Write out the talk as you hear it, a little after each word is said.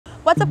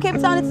What's up Cape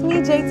Town, it's me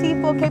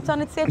JT for Cape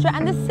Town etc.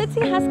 And the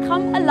city has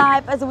come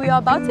alive as we are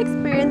about to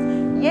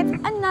experience yet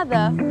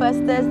another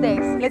First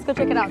Thursdays. Let's go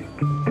check it out.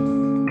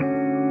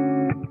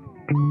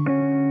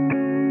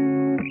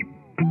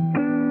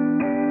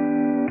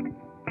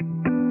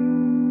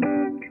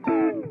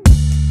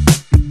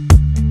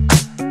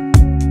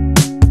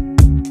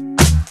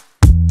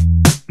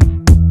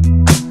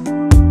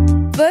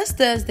 First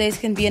Thursdays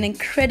can be an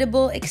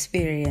incredible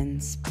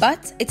experience,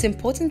 but it's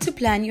important to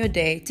plan your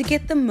day to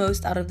get the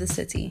most out of the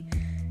city.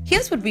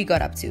 Here's what we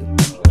got up to. A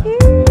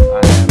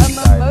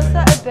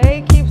mimosa a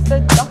day keeps the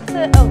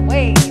doctor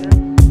away.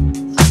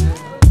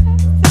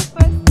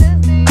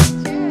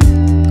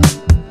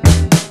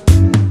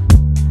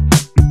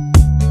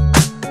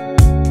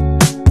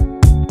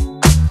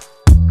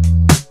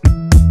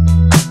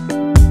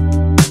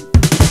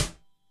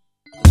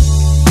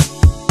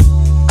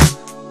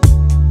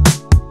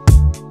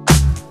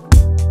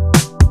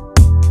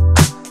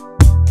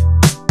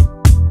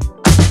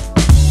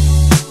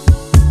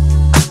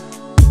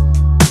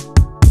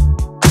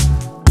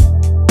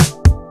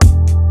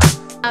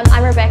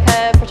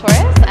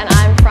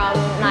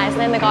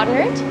 In the Garden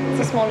Route.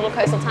 It's a small little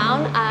coastal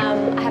town.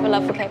 I have a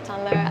love for Cape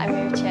Town though. I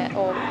moved here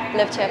or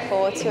lived here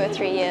for 2 or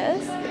 3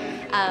 years.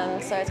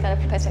 So it's got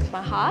a place next to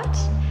my heart.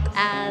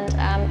 And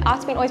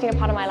art's always been a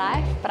part of my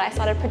life, but I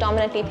started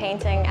predominantly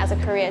painting as a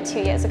career 2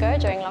 years ago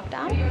during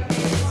lockdown.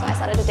 So I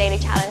started a daily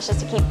challenge just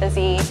to keep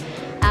busy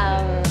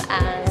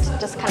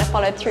and just kind of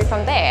followed through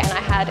from there. And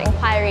I had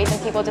inquiries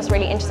and people just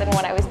really interested in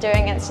what I was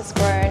doing, and it's just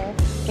grown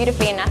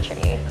beautifully and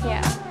naturally.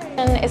 Yeah.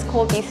 And it's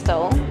called Be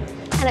Still.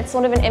 And it's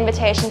sort of an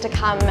invitation to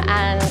come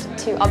and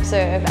to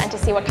observe and to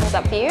see what comes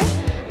up for you.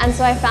 And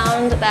so I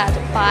found that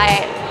by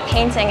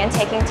painting and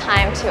taking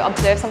time to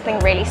observe something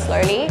really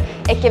slowly,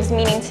 it gives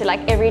meaning to like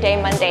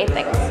everyday mundane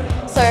things.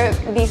 So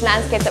these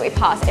landscapes that we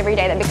pass every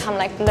day that become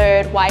like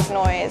blurred white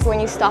noise,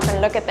 when you stop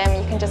and look at them,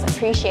 you can just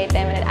appreciate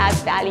them and it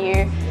adds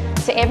value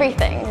to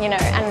everything, you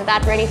know, and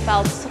that really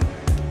felt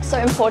so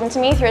important to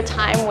me through a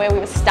time where we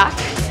were stuck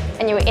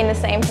and you were in the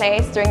same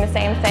place doing the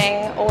same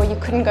thing, or you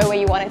couldn't go where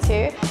you wanted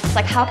to. It's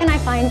like, how can I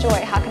find joy?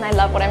 How can I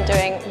love what I'm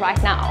doing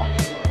right now?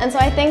 And so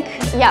I think,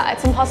 yeah,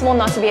 it's impossible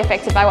not to be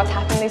affected by what's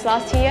happened these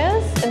last 2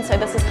 years. And so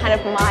this is kind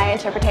of my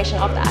interpretation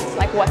of that,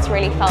 like what's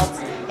really felt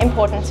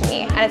important to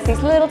me. And it's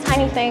these little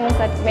tiny things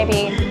that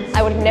maybe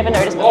I would have never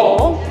noticed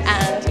before.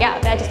 And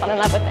yeah, I just fell in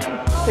love with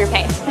them through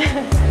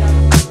paint.